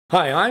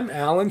Hi, I'm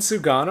Alan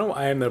Sugano.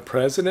 I am the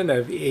president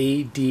of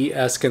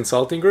ADS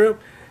Consulting Group,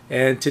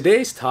 and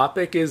today's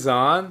topic is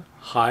on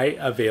high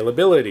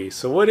availability.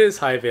 So what is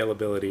high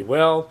availability?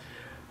 Well,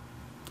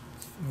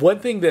 one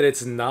thing that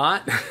it's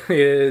not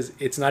is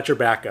it's not your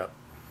backup.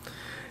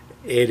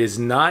 It is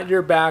not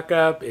your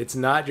backup. It's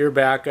not your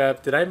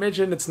backup. Did I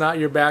mention it's not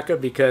your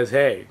backup? Because,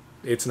 hey,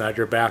 it's not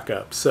your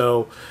backup.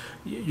 So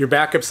your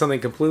backup is something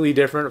completely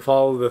different.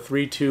 Follow the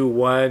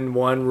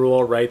 3-2-1-1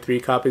 rule, right? 3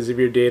 copies of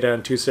your data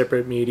on 2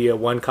 separate media,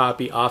 1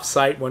 copy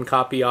off-site, 1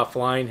 copy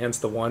offline, hence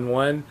the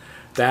 1-1.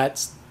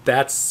 That's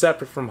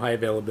separate from high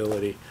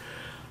availability.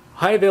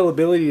 High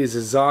availability is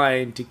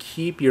designed to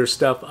keep your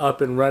stuff up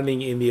and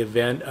running in the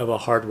event of a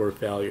hardware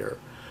failure.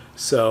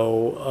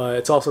 So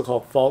it's also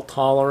called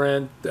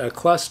fault-tolerant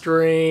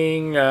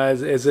clustering,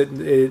 as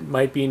it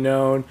might be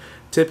known.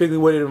 Typically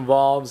what it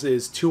involves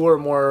is 2 or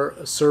more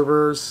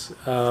servers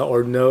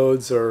or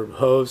nodes or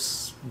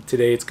hosts.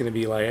 Today it's going to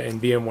be like in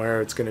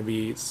VMware, it's going to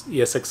be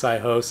ESXi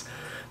hosts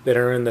that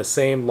are in the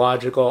same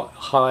logical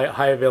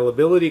high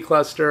availability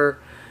cluster.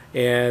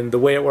 And the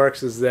way it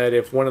works is that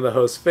if one of the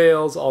hosts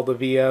fails, all the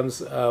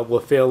VMs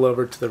will fail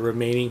over to the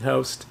remaining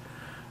host.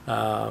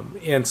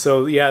 And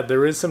so, yeah,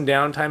 there is some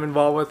downtime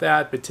involved with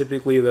that, but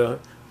typically the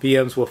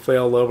VMs will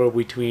fail over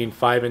between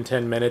 5 and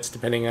 10 minutes,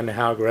 depending on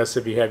how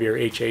aggressive you have your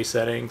HA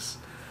settings.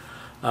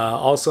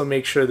 Also,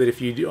 make sure that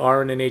if you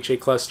are in an HA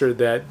cluster,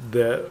 that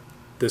the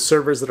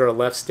servers that are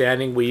left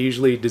standing, we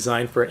usually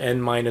design for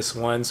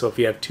n-1. So if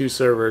you have 2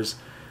 servers,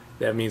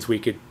 that means we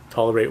could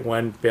tolerate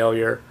 1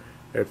 failure.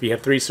 Or if you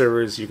have 3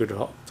 servers, you could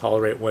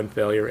tolerate 1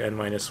 failure,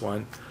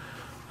 n-1.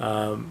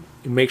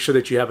 Make sure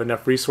that you have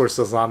enough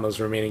resources on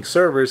those remaining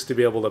servers to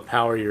be able to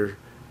power your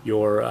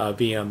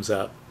VMs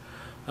up.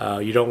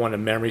 You don't want to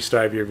memory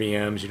starve your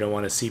VMs. You don't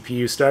want to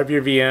CPU starve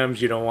your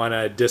VMs. You don't want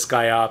to disk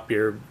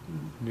IOP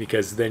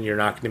because then you're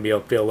not going to be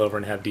able to fail over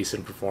and have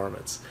decent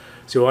performance.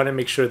 So you want to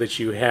make sure that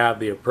you have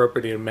the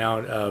appropriate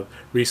amount of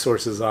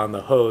resources on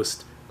the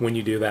host when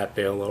you do that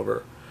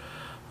failover.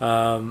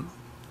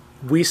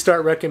 We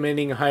start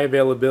recommending high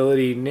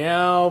availability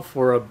now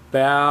for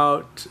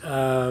about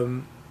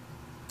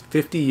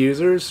 50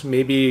 users,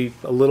 maybe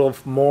a little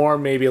more,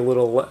 maybe a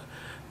little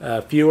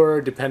fewer,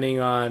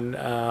 depending on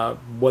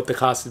what the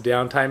cost of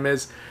downtime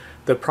is.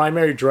 The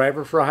primary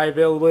driver for high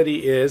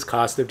availability is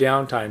cost of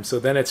downtime.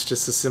 So then it's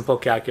just a simple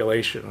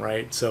calculation,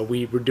 right? So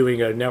we were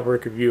doing a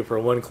network review for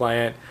one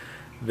client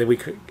that we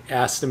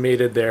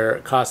estimated their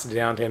cost of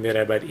downtime. They had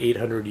about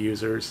 800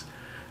 users.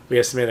 We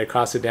estimated their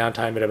cost of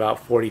downtime at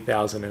about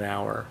 $40,000 an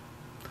hour.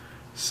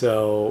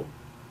 So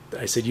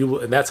I said,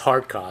 and that's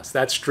hard cost.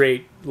 That's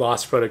straight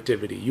lost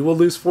productivity. You will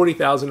lose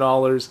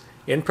 $40,000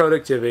 in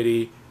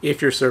productivity if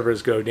your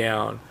servers go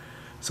down.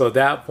 So at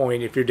that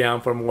point, if you're down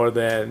for more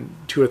than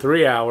 2 or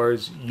 3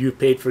 hours, you've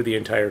paid for the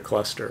entire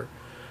cluster.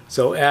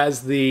 So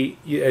as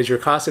your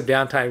cost of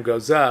downtime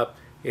goes up,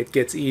 it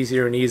gets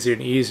easier and easier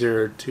and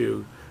easier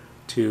to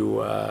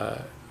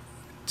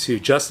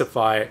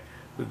justify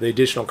the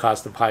additional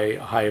cost of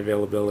high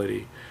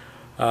availability.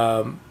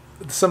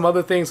 Some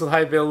other things with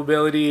high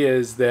availability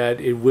is that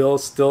it will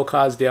still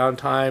cause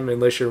downtime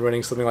unless you're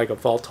running something like a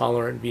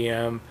fault-tolerant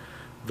VM,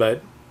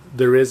 but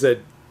there is a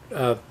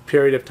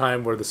period of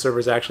time where the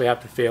servers actually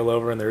have to fail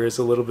over, and there is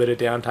a little bit of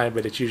downtime,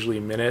 but it's usually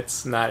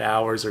minutes, not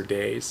hours or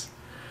days.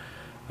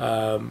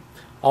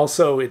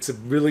 Also, it's a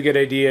really good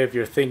idea if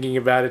you're thinking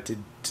about it to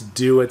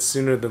do it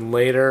sooner than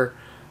later.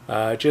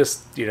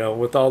 Just,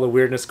 with all the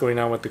weirdness going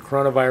on with the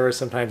coronavirus,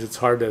 sometimes it's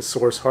hard to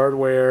source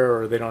hardware,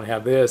 or they don't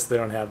have this, they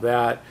don't have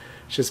that.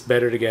 It's just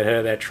better to get ahead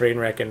of that train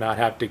wreck and not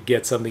have to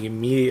get something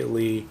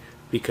immediately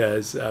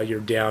because you're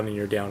down and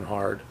you're down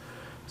hard.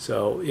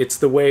 So it's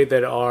the way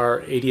that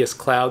our ADS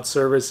Cloud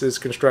service is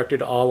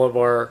constructed. All of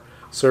our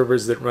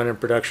servers that run in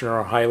production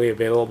are highly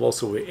available.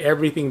 So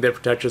everything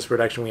that touches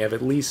production, we have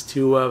at least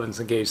 2 of, in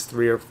some cases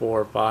 3 or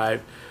 4 or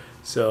 5.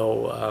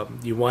 So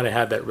you want to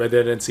have that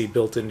redundancy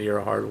built into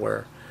your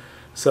hardware.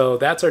 So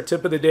that's our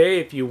tip of the day.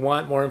 If you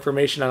want more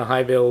information on high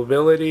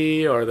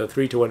availability or the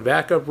 3-to-1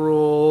 backup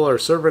rule or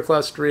server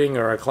clustering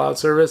or a cloud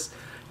service,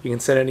 you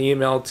can send an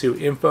email to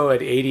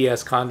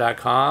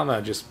info@adscon.com.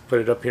 I'll just put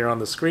it up here on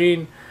the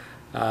screen.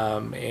 We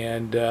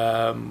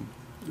can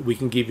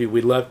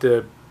we'd love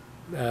to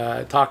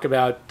talk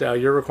about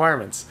your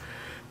requirements.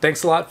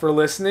 Thanks a lot for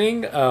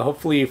listening.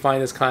 Hopefully you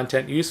find this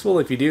content useful.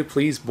 If you do,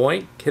 please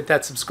hit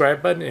that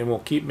subscribe button, and we'll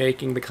keep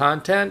making the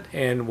content,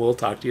 and we'll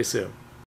talk to you soon.